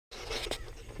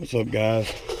What's up,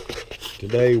 guys?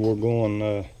 Today we're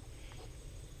going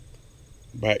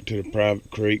back to the private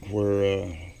creek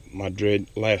where my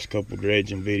last couple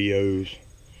dredging videos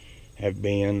have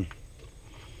been.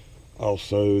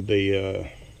 Also the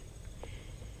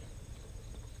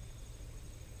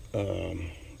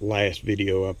last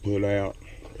video I put out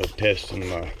of testing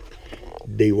my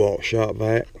DeWalt shop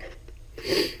vac.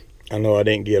 I know I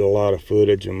didn't get a lot of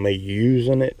footage of me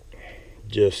using it,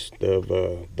 just of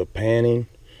the panning.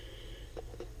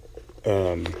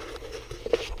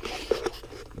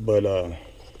 But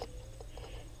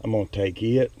I'm gonna take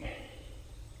it,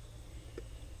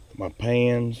 my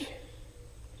pans,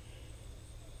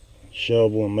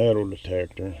 shovel and metal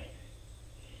detector,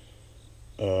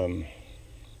 and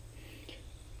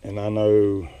I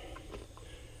know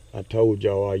I told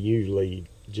y'all I usually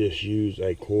just use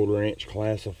a 1/4 inch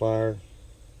classifier,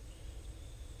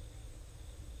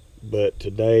 but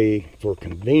today for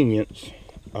convenience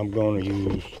I'm going to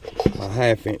use a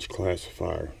 1/2 inch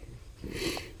classifier.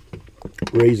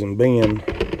 Reason being,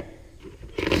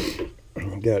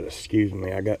 excuse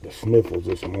me, I got the sniffles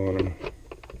this morning.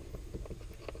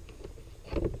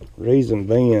 Reason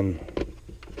being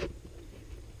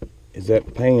is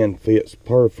that pan fits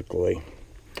perfectly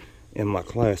in my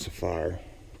classifier,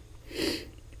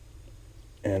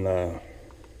 and I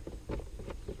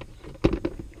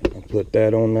put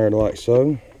that on there like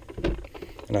so,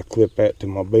 and I clip that to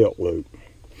my belt loop.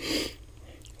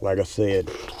 Like I said,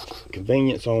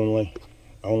 convenience only.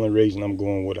 Only reason I'm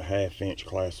going with a 1/2 inch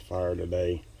classifier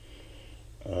today,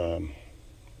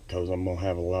 because I'm gonna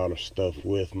have a lot of stuff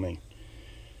with me,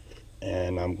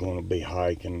 and I'm gonna be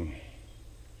hiking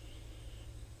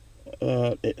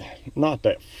not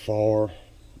that far,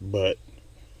 but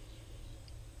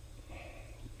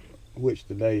which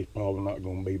today is probably not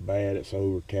gonna be bad. It's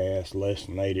overcast, less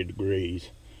than 80 degrees.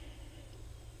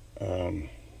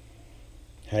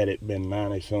 Had it been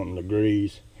 90 something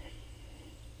degrees,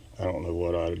 I don't know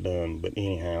what I'd have done, but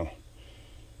anyhow,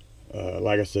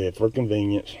 like I said, for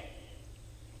convenience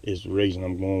is the reason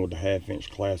I'm going with the 1/2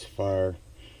 inch classifier.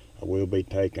 I will be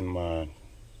taking my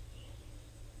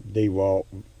DeWalt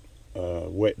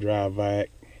wet dry vac.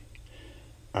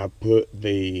 I put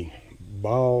the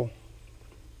ball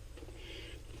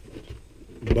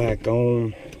back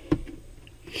on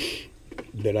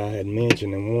that I had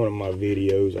mentioned in one of my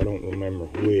videos. I don't remember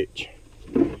which.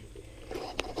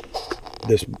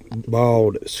 This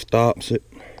ball that stops it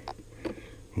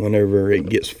whenever it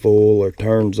gets full or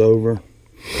turns over.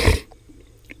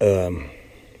 I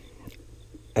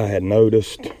had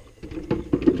noticed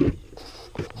the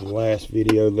last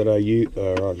video that I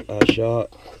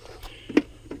shot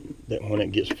that when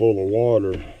it gets full of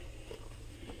water,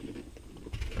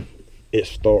 it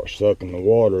starts sucking the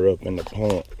water up in the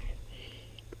pump,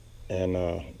 and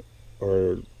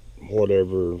or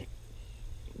whatever,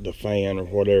 the fan or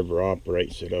whatever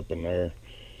operates it up in there.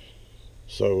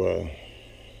 So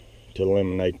to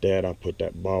eliminate that, I put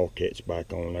that ball catch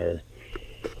back on there.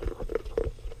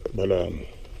 But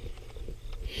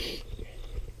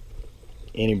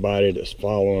anybody that's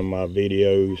following my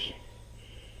videos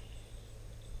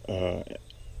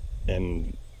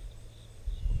and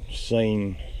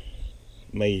seen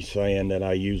me saying that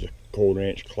I use a 1/4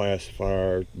 inch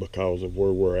classifier because of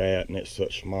where we're at and it's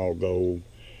such small gold,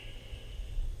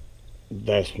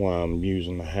 that's why I'm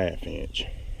using the 1/2 inch.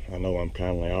 I know I'm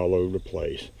kind of all over the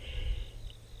place,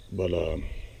 but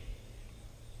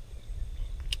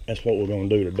that's what we're going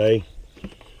to do today.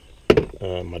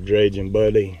 My dredging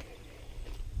buddy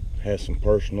has some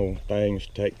personal things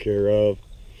to take care of.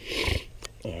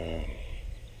 I'm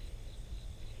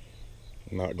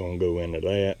not going to go into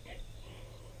that,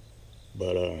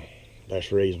 but that's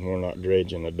the reason we're not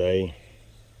dredging today.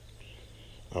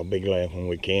 I'll be glad when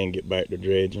we can get back to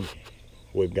dredging.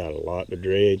 We've got a lot to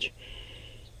dredge.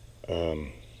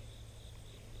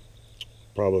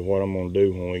 Probably what I'm going to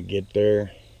do when we get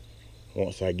there,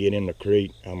 once I get in the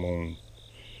creek, I'm going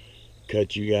to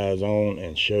cut you guys on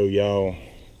and show y'all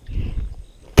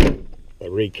a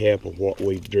recap of what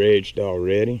we've dredged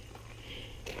already,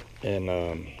 and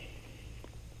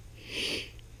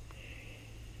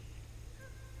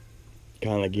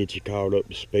kind of get you caught up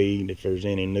to speed if there's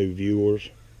any new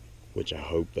viewers, which I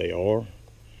hope they are.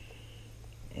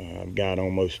 I've got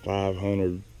almost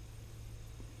 500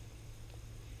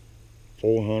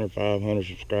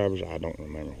 subscribers. I don't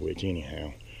remember which,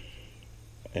 anyhow.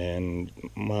 And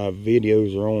my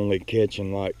videos are only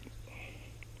catching like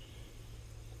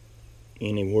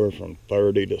anywhere from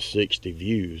 30 to 60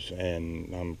 views,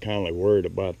 and I'm kind of worried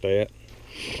about that.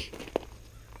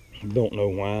 Don't know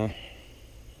why,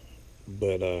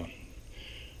 but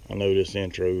I know this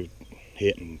intro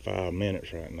hitting 5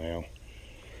 minutes right now.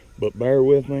 But bear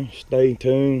with me, stay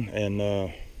tuned,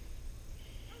 and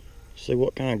see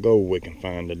what kind of gold we can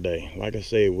find today. Like I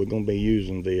said, we're going to be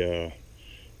using the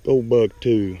Goldbug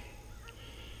 2.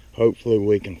 Hopefully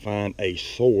we can find a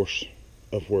source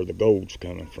of where the gold's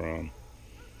coming from.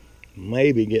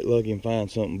 Maybe get lucky and find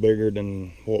something bigger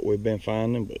than what we've been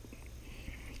finding, but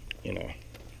you know,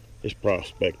 it's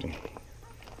prospecting.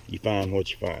 You find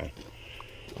what you find.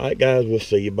 Alright guys, we'll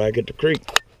see you back at the creek.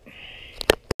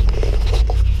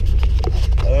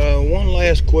 One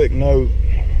last quick note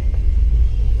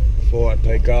before I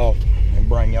take off and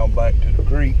bring y'all back to the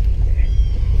creek.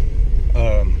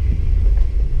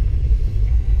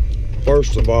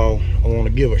 First of all, I want to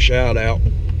give a shout out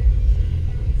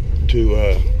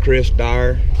to Chris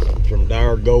Dyer from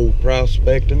Dyer Gold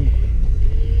Prospecting.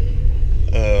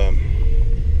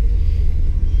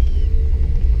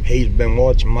 He's been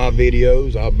watching my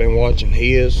videos. I've been watching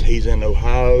his. He's in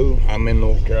Ohio. I'm in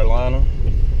North Carolina.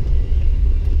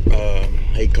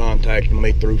 He contacted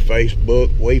me through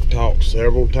Facebook. We've talked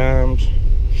several times,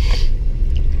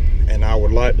 and I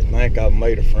would like to think I've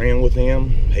made a friend with him.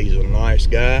 He's a nice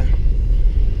guy.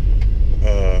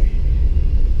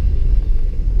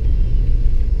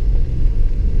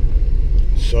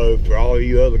 So for all of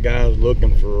you other guys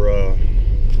looking for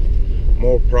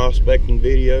more prospecting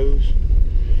videos,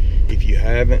 if you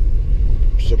haven't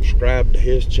subscribed to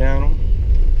his channel,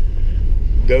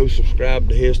 go subscribe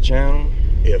to his channel.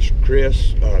 It's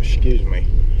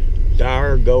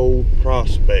Dyer Gold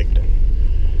Prospecting.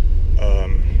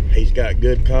 He's got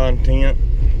good content,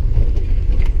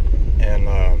 and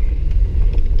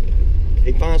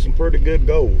he finds some pretty good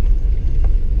gold.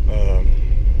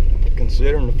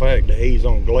 Considering the fact that he's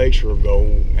on Glacier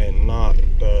Gold and not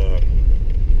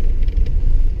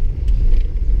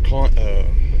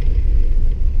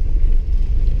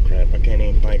crap, I can't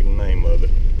even think of the name of it.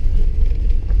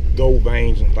 Gold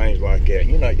veins and things like that.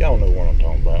 You know, y'all know what I'm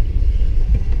talking about.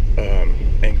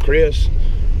 And Chris,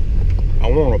 I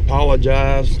want to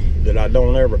apologize that I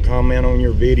don't ever comment on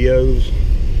your videos,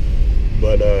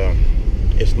 but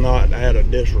it's not out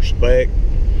of disrespect.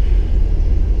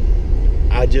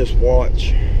 I just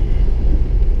watch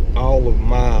all of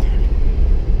my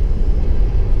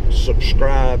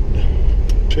subscribed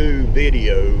to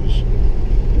videos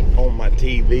on my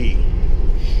TV,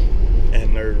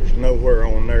 and there's nowhere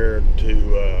on there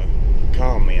to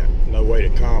comment, no way to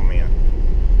comment.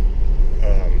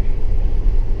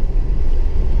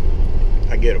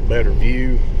 I get a better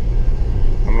view.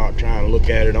 I'm not trying to look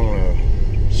at it on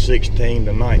a 16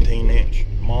 to 19 inch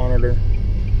monitor.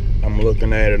 I'm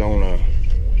looking at it on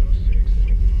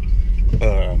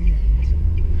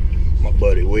my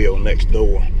buddy Will next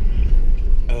door.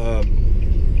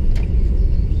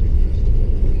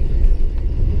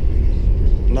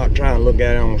 Not trying to look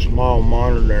at it on a small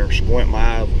monitor and squint my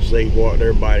eyes and see what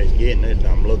everybody's getting it.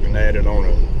 I'm looking at it on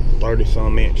a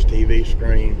 30-some inch TV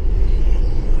screen.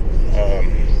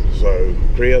 So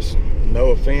Chris,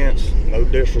 no offense, no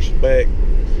disrespect.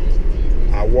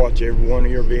 I watch every one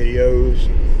of your videos.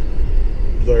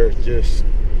 There's just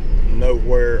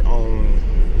nowhere on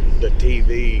the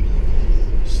TV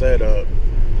setup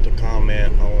to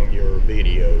comment on your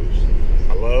videos.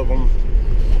 I love them.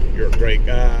 You're a great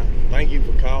guy. Thank you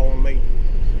for calling me,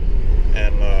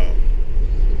 and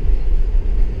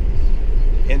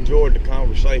enjoyed the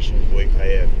conversations we've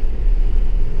had.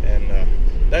 And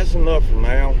that's enough for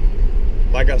now.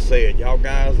 Like I said, y'all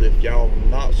guys, if y'all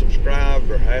not subscribed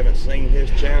or haven't seen his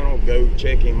channel, go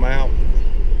check him out.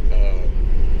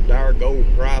 Dyer Gold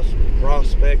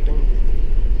Prospecting,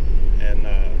 and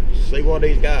see what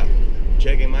he's got.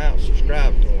 Check him out,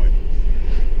 subscribe to him.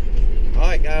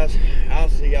 Alright guys, I'll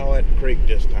see y'all at the creek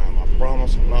this time. I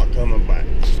promise I'm not coming back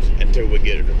until we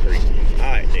get to the creek.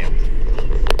 Alright then.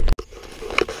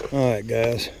 Alright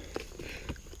guys,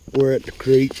 we're at the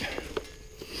creek.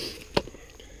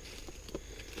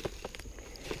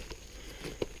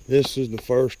 This is the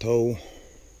first hole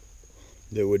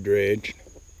that we dredged.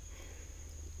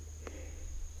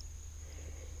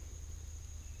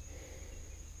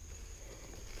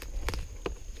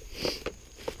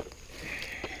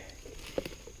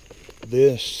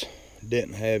 This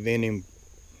didn't have any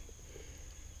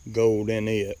gold in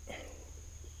it.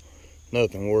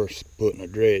 Nothing worth putting a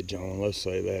dredge on, let's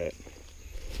say that.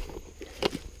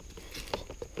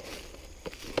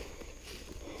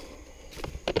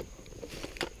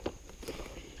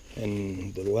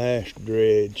 And the last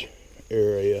dredge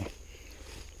area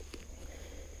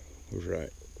was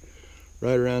right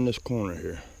around this corner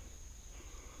here.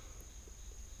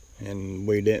 And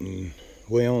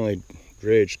we only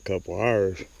dredged a couple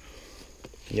hours.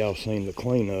 Y'all seen the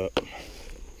cleanup.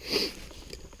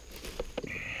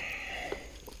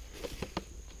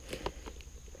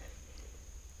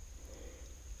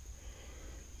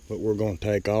 But we're going to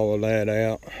take all of that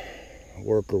out,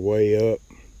 work our way up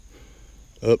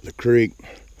the creek.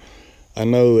 I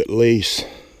know at least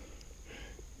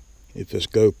if this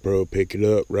GoPro pick it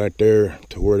up right there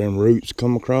to where them roots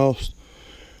come across,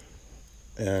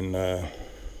 and I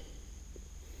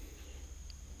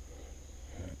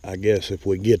guess if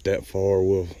we get that far,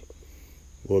 we'll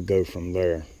go from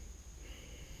there.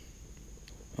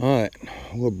 All right,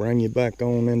 we'll bring you back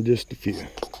on in just a few.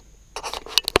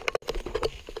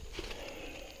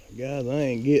 Guys, I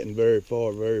ain't getting very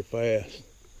far very fast.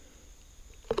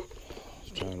 I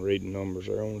was trying to read the numbers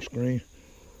there on the screen.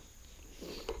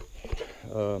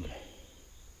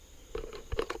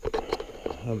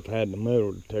 I've had the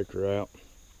metal detector out.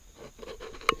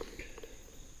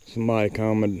 Somebody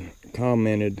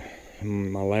commented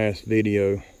in my last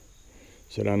video,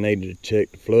 said I needed to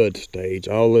check the flood stage.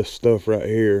 All this stuff right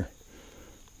here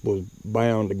was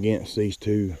bound against these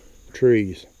two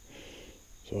trees.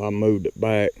 So I moved it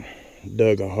back,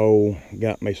 dug a hole,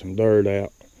 got me some dirt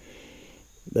out.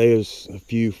 There's a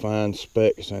few fine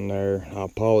specks in there. I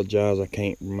apologize, I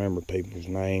can't remember people's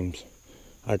names.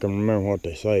 I can remember what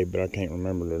they say, but I can't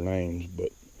remember their names.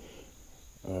 But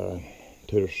to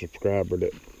the subscriber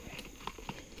that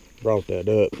brought that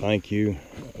up, thank you.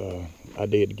 I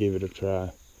did give it a try.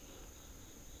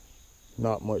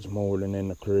 Not much more than in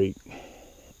the creek.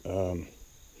 But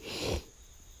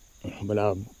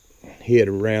I hit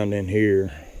around in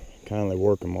here, kindly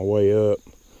working my way up.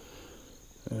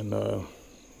 And I'm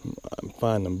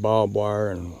finding barbed wire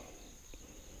and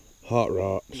hot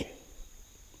rocks.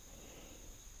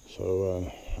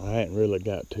 So I hadn't really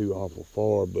got too awful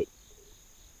far, but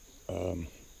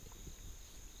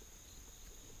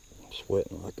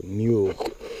sweating like a mule.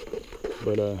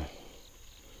 But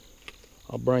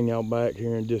I'll bring y'all back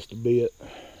here in just a bit.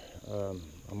 I'm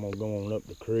gonna go on up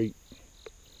the creek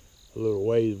a little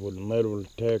ways with the metal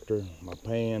detector, my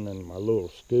pan, and my little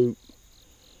scoop,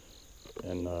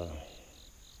 and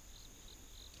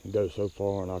go so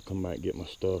far, and I'll come back and get my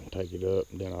stuff and take it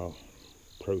up, and then I'll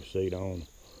proceed on.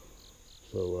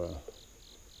 So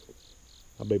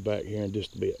I'll be back here in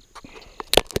just a bit.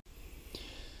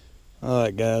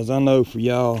 Alright guys, I know for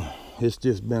y'all it's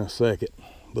just been a second,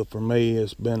 but for me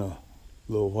it's been a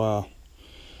little while.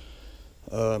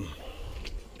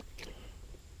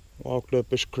 Walked up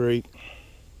this creek.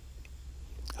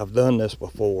 I've done this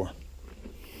before.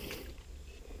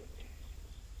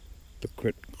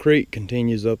 The creek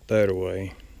continues up that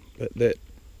way, but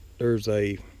there's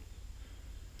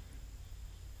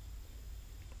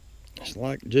it's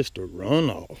like just a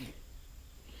runoff,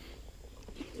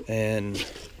 and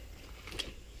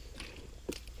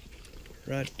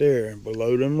right there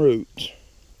below them roots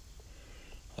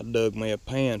I dug me a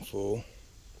pan full.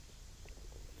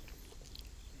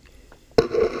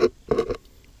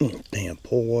 Damn,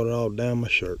 pour water all down my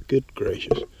shirt. Good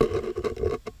gracious.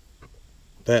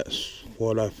 That's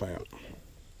what I found.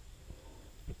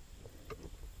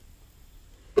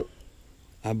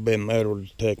 I've been metal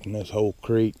detecting this whole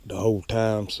creek the whole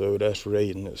time, so that's the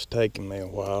reason it's taking me a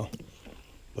while.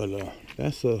 But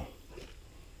it's a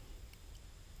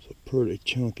pretty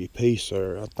chunky piece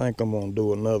there. I think I'm gonna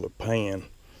do another pan.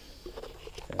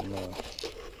 And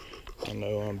I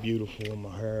know I'm beautiful with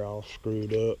my hair all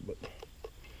screwed up, but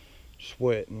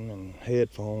sweating and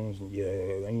headphones, and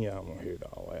yeah, I'm gonna hear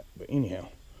all that. But anyhow,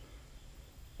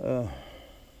 I'm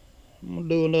gonna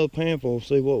do another panful,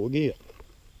 see what we get.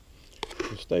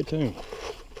 So stay tuned.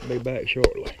 I'll be back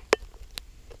shortly.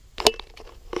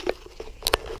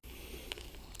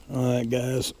 Alright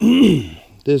guys,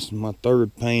 this is my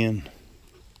third pan.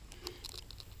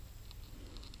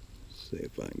 Let's see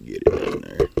if I can get it in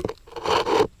there.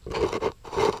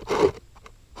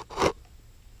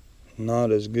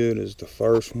 Not as good as the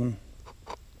first one,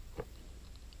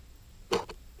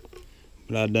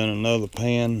 but I done another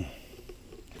pan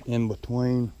in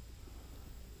between,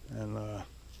 and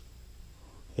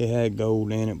it had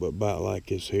gold in it, but about like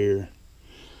this here.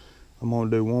 I'm gonna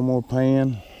do one more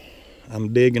pan.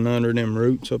 I'm digging under them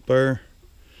roots up there.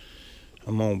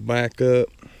 I'm gonna back up,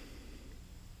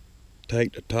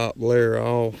 take the top layer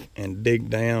off, and dig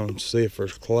down and see if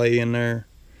there's clay in there.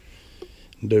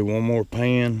 Do one more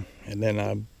pan, and then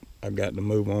I've got to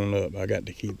move on up. I got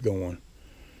to keep going.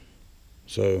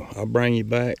 So I'll bring you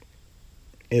back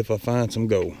if I find some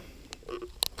gold.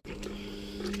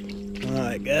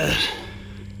 Alright guys,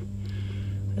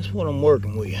 that's what I'm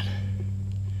working with.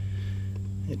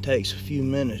 It takes a few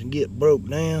minutes to get broke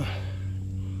down.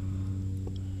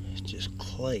 It's just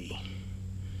clay.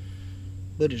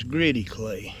 but it's gritty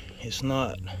clay. It's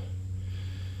not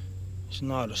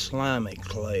a slimy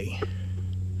clay.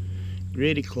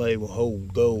 Gritty clay will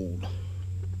hold gold.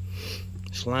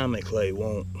 Slimy clay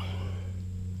won't.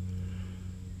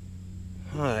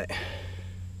 Alright,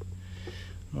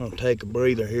 I'm going to take a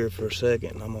breather here for a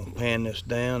second. I'm going to pan this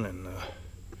down and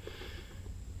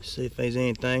see if there's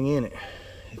anything in it.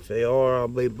 If they are, I'll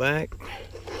be back.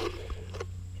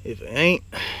 If it ain't,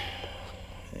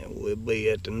 then we'll be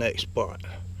at the next spot.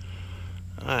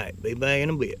 Alright, be back in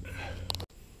a bit.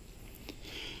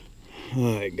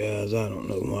 Alright guys, I don't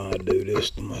know why I do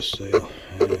this to myself.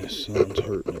 The sun's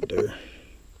hurting it there.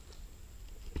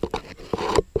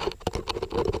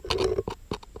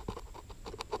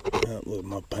 Up with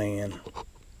my pan.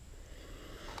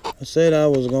 I said I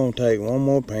was going to take one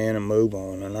more pan and move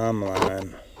on, and I'm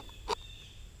lying.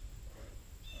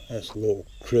 That's a little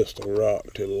crystal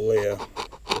rock to the left.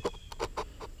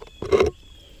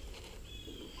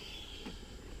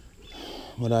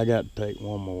 But I got to take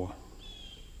one more.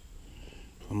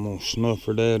 I'm going to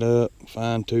snuffer that up,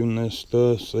 fine tune this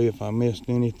stuff, see if I missed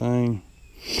anything.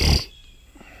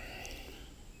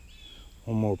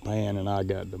 One more pan and I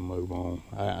got to move on.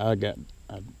 I got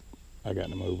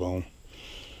to move on.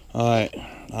 Alright,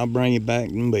 I'll bring you back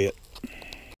in a bit.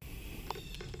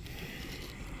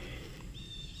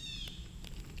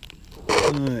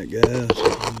 Alright guys,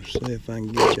 let's see if I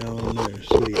can get y'all in there to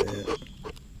see that.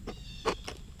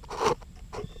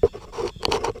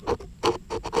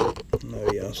 I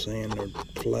know y'all seeing the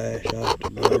flash off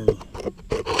the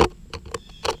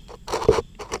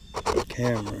darn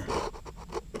camera.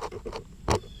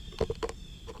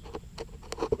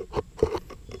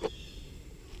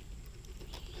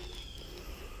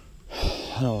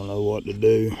 I don't know what to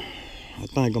do. I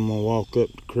think I'm gonna walk up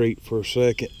the creek for a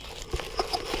second.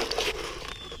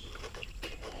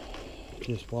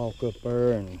 Just walk up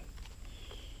there and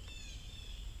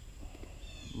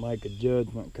make a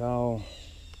judgment call,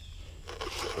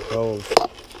 because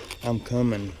I'm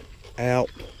coming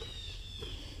out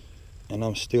and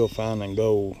I'm still finding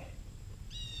gold.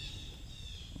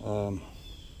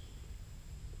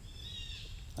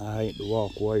 I hate to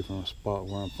walk away from a spot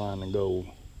where I'm finding gold.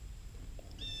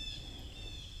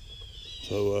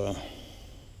 So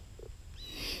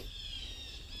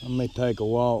let me take a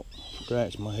walk,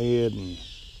 scratch my head, and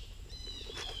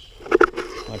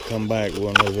I'll come back,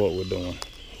 we'll know what we're doing.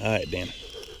 Alright then.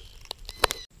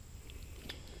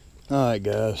 Alright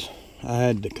guys, I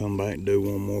had to come back and do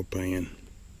one more pan.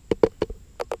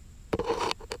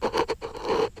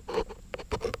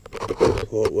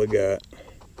 That's what we got.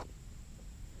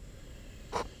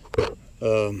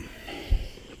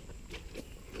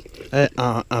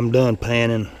 I'm done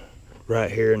panning right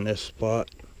here in this spot.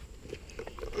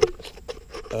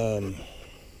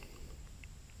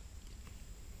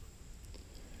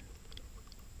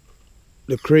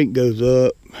 The creek goes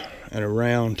up and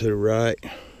around to the right,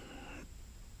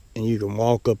 and you can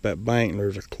walk up that bank and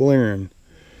there's a clearing.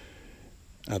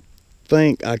 I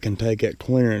think I can take that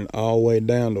clearing all the way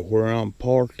down to where I'm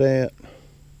parked at.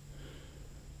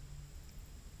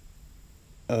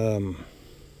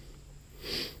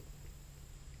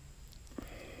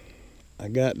 I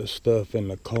got the stuff in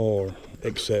the car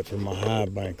except for my high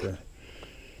banker,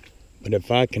 but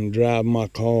if I can drive my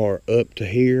car up to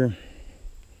here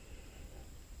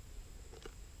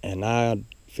and I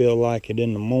feel like it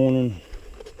in the morning,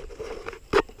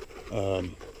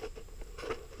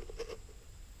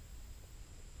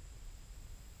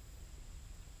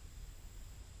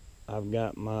 I've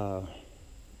got my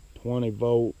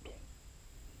 20-volt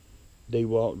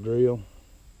DeWalt drill,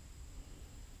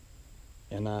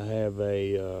 and I have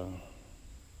a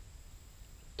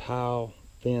tile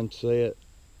thin set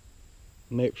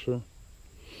mixer,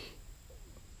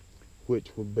 which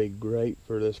would be great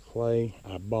for this clay.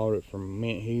 I bought it from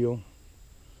Mint Hill,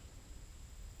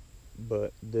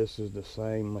 but this is the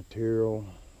same material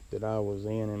that I was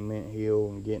in Mint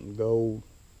Hill and getting gold.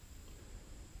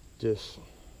 Just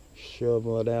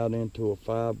shovel it out into a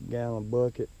 5-gallon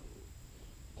bucket,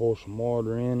 pour some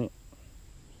water in it,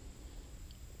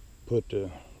 put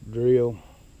the drill,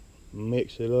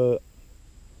 mix it up,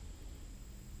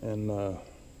 and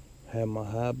have my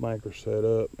high banker set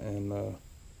up, and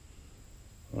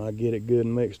when I get it good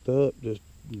and mixed up, just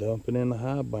dump it in the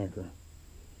high banker.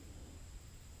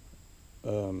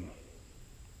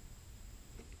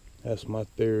 That's my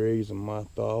theories and my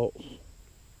thoughts,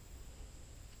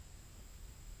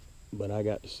 but I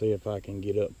got to see if I can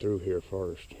get up through here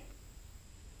first.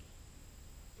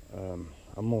 I'm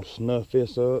gonna snuff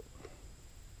this up.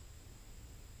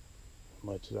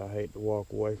 Much as I hate to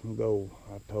walk away from gold,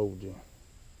 I told you.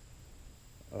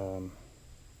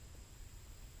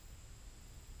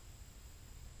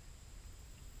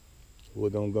 We're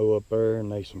gonna go up there,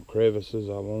 and there's some crevices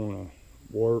I wanna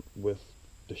work with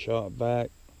the shop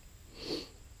vac.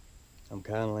 I'm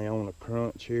kindly on a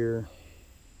crunch here.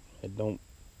 It don't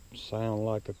sound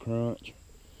like a crunch.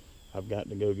 I've got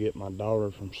to go get my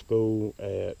daughter from school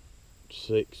at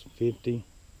 6:50.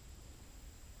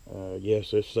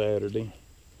 Yes, it's Saturday,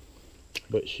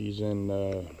 but she's in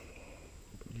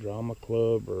drama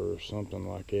club or something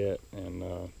like that,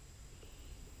 and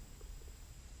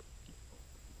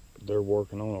they're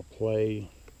working on a play,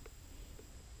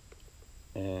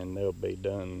 and they'll be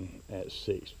done at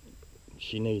 6.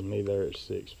 She needs me there at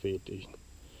 6:50.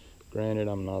 Granted,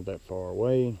 I'm not that far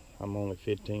away. I'm only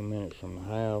 15 minutes from the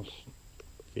house,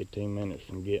 15 minutes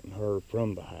from getting her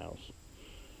from the house.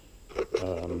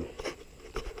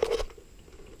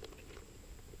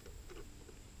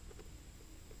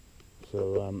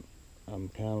 So I'm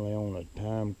kindly on a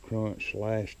time crunch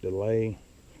 / delay.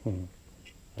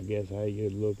 I guess how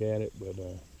you'd look at it, but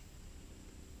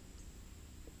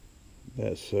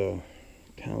that's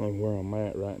kindly where I'm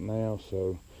at right now.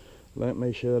 So let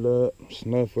me shut up,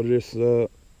 snuffle this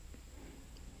up,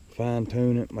 fine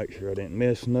tune it, make sure I didn't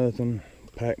miss nothing,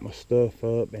 pack my stuff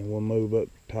up, and we'll move up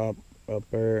top up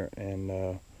there,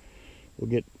 and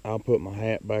I'll put my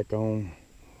hat back on.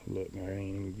 Look,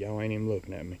 y'all ain't even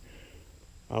looking at me.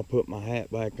 I'll put my hat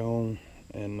back on,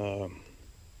 and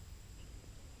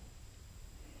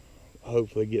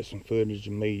hopefully get some footage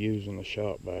of me using the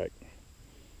shop vac.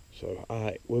 So,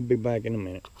 alright, we'll be back in a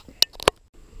minute.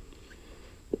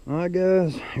 Alright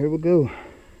guys, here we go.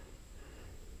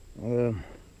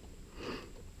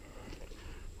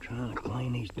 Trying to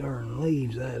clean these darn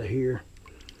leaves out of here.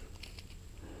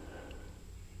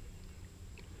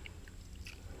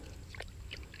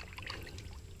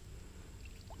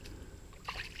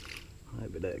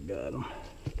 Maybe that got them.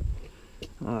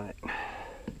 Alright.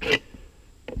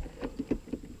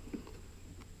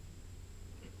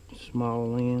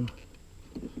 Small end.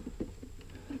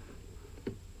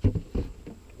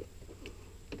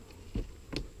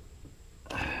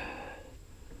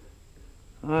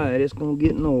 Alright, it's gonna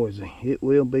get noisy. It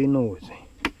will be noisy.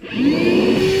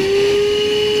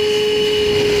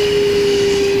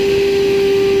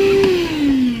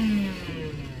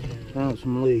 Found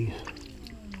some leaves.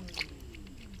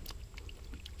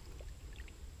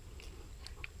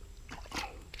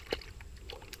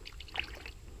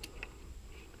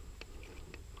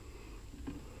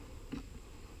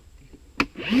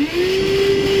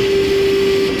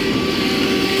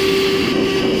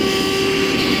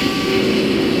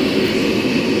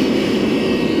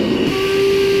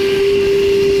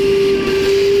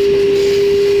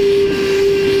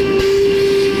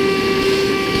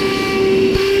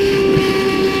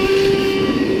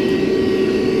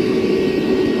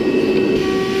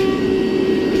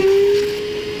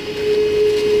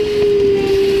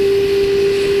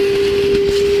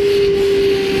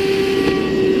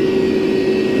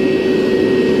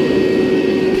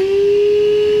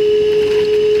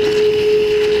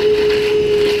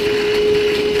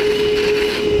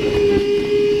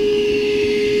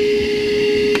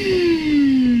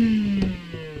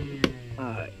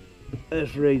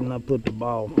 That's the reason I put the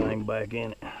ball thing back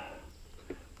in it.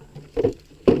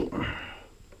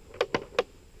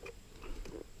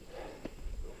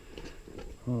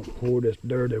 I'll pour this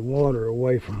dirty water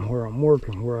away from where I'm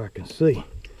working, where I can see.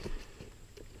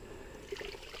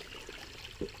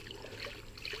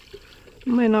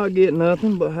 May not get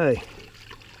nothing, but hey,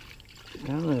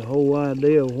 kind of the whole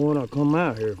idea of what I come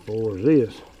out here for is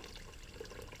this.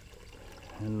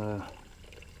 And I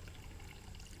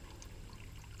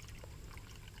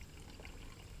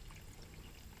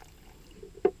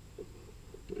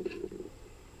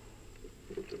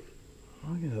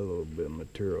got a little bit of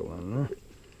material in there.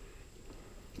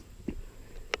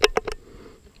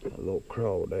 Got a little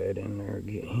crawdad in there,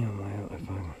 get him out if I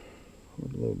can.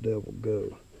 Where'd the little devil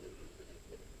go?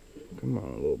 Come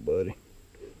on, little buddy.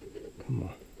 Come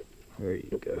on. There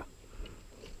you go.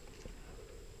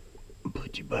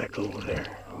 Put you back over there.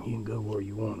 You can go where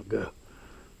you want to go.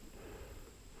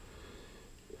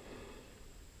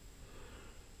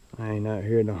 I ain't out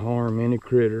here to harm any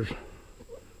critters.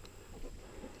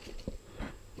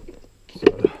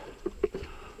 So,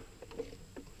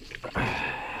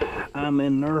 I'm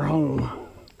in their home.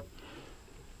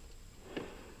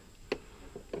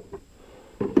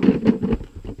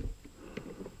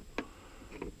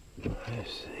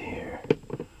 Let's see here.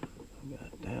 I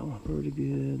got that one pretty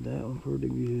good, that one pretty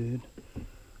good.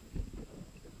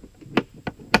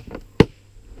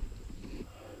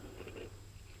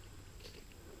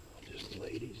 Just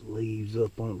lay these leaves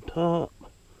up on top.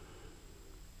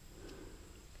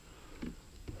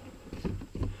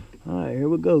 Alright, here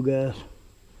we go, guys.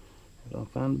 I'll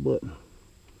find the button.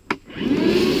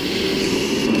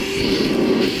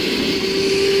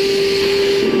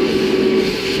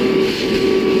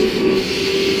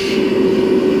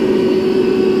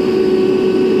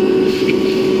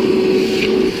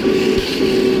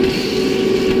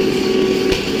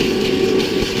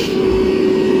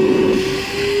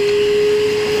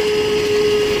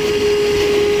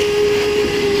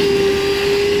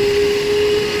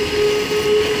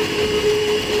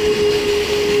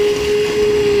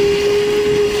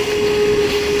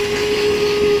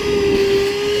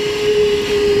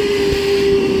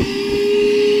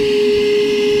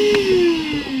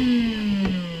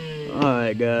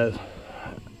 Alright guys,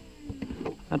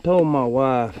 I told my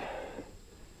wife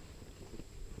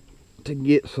to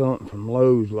get something from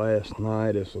Lowe's last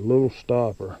night. It's a little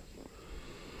stopper.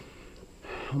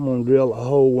 I'm gonna drill a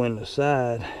hole in the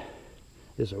side.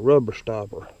 It's a rubber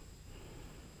stopper,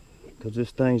 because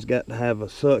this thing's got to have a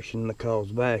suction to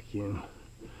cause vacuum,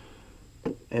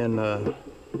 and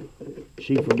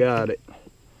she forgot it.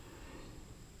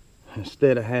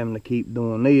 Instead of having to keep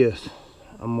doing this,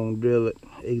 I'm gonna drill it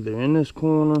either in this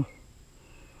corner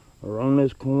or on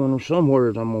this corner. Somewhere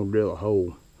I'm gonna drill a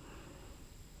hole.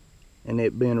 And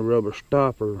it being a rubber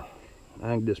stopper,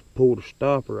 I can just pull the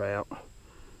stopper out,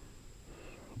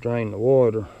 drain the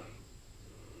water,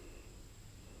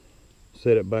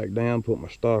 set it back down, put my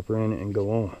stopper in it, and go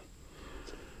on.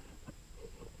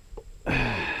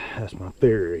 That's my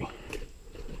theory.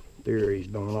 Theories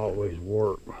don't always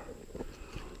work.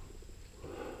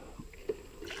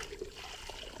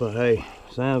 But hey,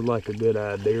 sounds like a good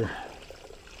idea.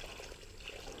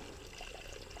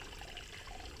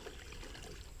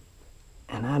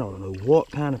 And I don't know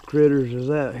what kind of critters is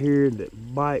out here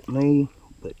that bite me,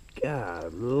 but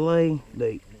golly,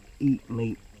 they eat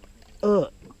me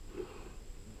up.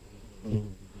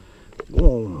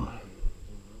 Whoa,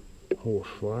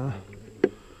 horsefly.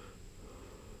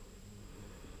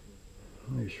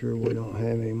 Make sure we don't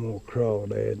have any more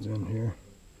crawdads in here.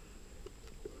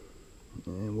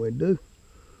 And we do.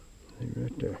 See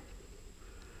right there.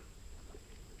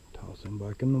 Toss them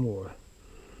back in the water.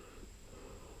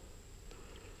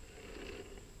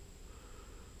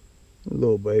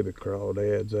 Little baby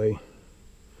crawdads, eh?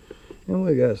 And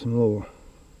we got some little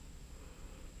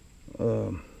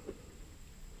oh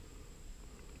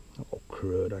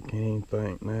crud, I can't even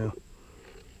think now.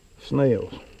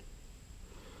 Snails.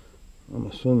 I'm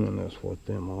assuming that's what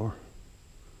them are.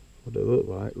 What they look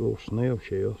like, little snail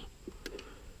shells.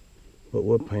 But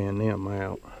we'll pan them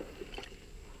out.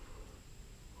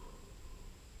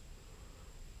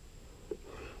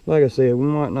 Like I said, we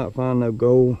might not find no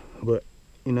gold, but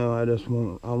you know, I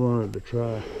wanted to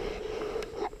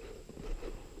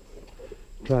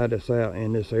try this out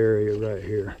in this area right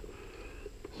here.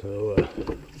 So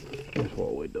that's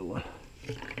what we're doing.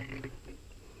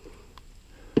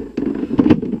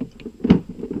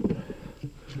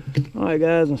 Alright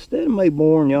guys, instead of me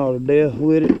boring y'all to death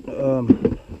with it,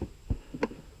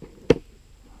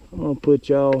 I'm gonna put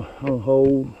y'all on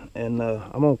hold, and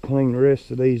I'm gonna clean the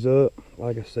rest of these up.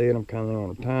 Like I said, I'm kind of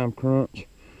on a time crunch,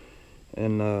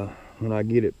 and when I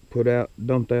get it put out,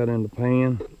 dumped out in the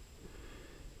pan,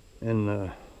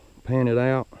 and pan it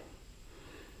out,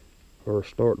 or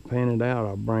start to pan it out,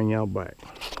 I'll bring y'all back.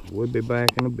 We'll be back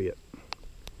in a bit.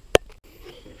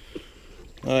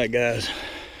 Alright guys,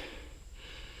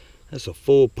 that's a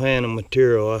full pan of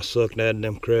material I sucked out of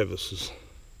them crevices.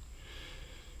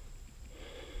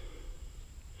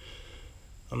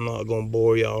 I'm not gonna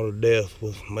bore y'all to death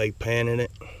with me panning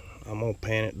it. I'm gonna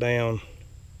pan it down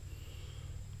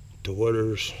to where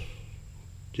there's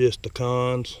just the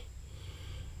cons.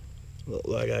 Look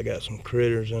like I got some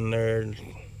critters in there.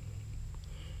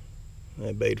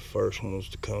 They'd be the first ones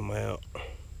to come out.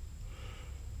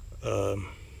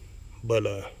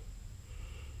 But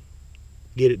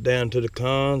get it down to the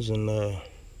cons, and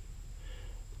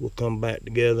we'll come back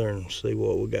together and see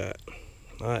what we got.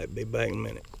 Alright, be back in a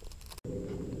minute.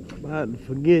 About to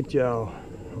forget y'all.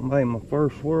 I made my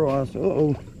first swirl. I said,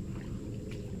 uh-oh.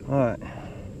 Alright.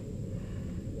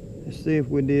 Let's see if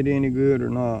we did any good or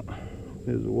not.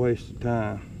 It was a waste of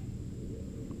time.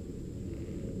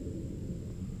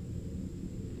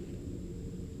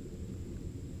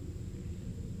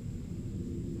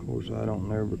 Of course, I don't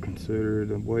never consider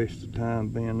it a waste of time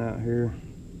being out here.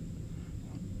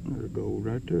 There's gold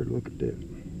right there. Look at that.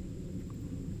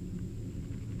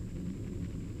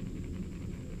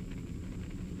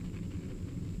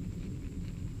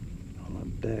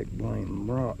 That blame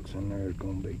rocks in there is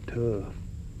gonna be tough.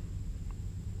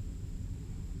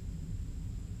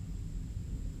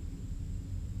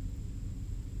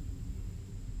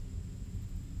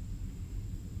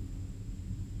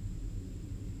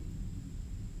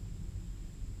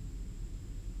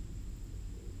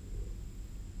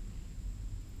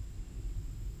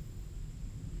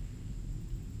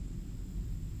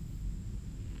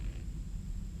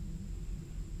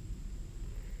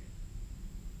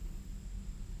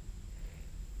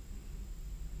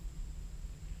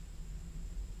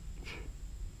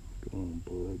 Come on,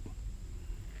 bud.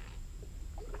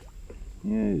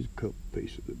 Yeah, there's a couple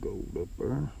pieces of gold up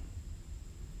there.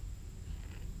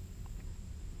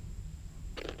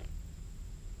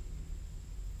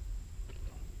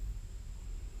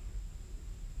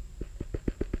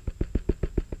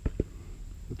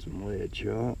 Put some lead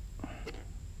shot.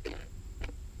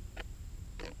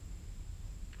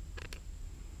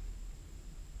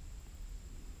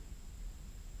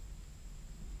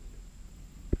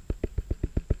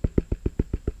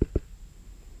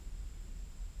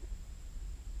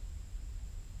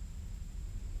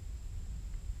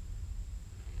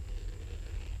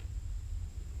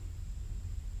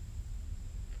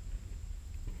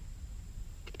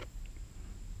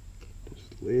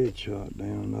 Lead shot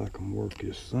down, I can work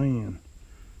this sand.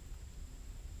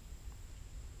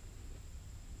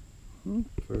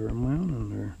 Fair amount in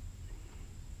there.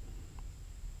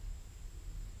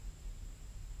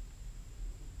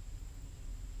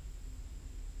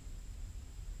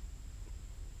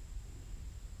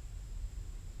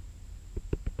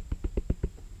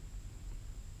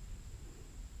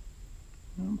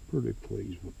 I'm pretty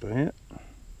pleased with that.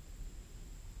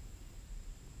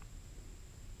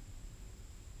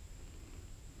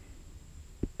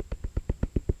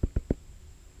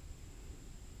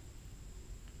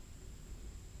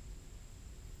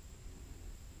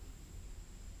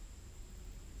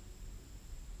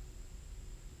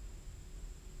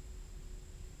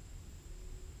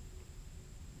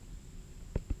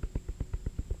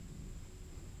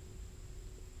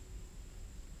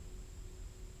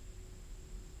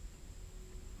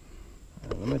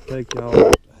 Let me take y'all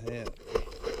off the hat.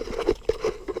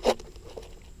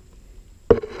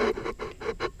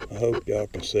 I hope y'all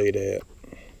can see that.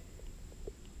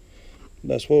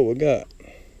 That's what we got.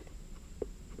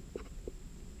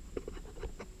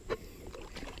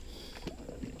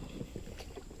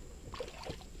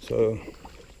 So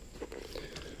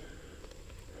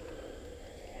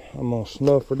I'm gonna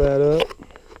snuffer that up,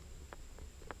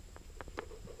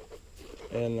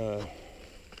 and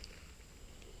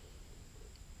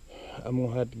I'm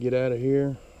gonna have to get out of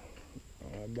here.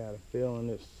 I got a feeling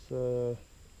it's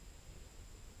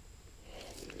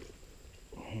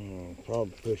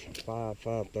probably pushing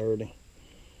 5:30.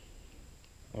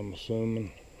 I'm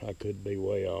assuming. I could be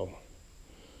way off.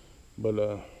 But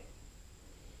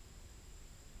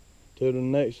till the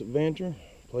next adventure,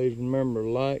 please remember to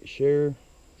like, share,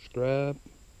 subscribe.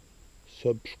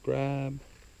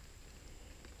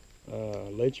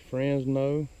 Let your friends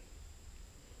know.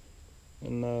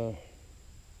 And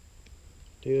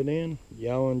till then,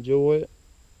 y'all enjoy it.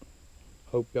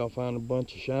 Hope y'all find a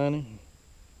bunch of shiny.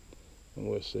 And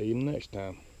we'll see you next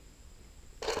time.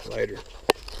 Later.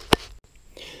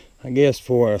 I guess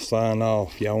before I sign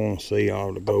off, y'all want to see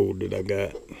all the gold that I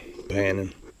got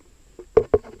panning.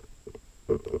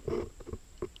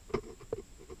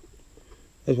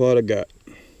 That's what I got.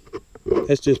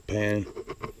 That's just panning.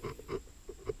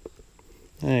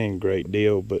 That ain't a great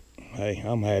deal, but hey,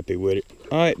 I'm happy with it.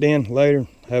 Alright then, later.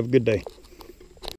 Have a good day.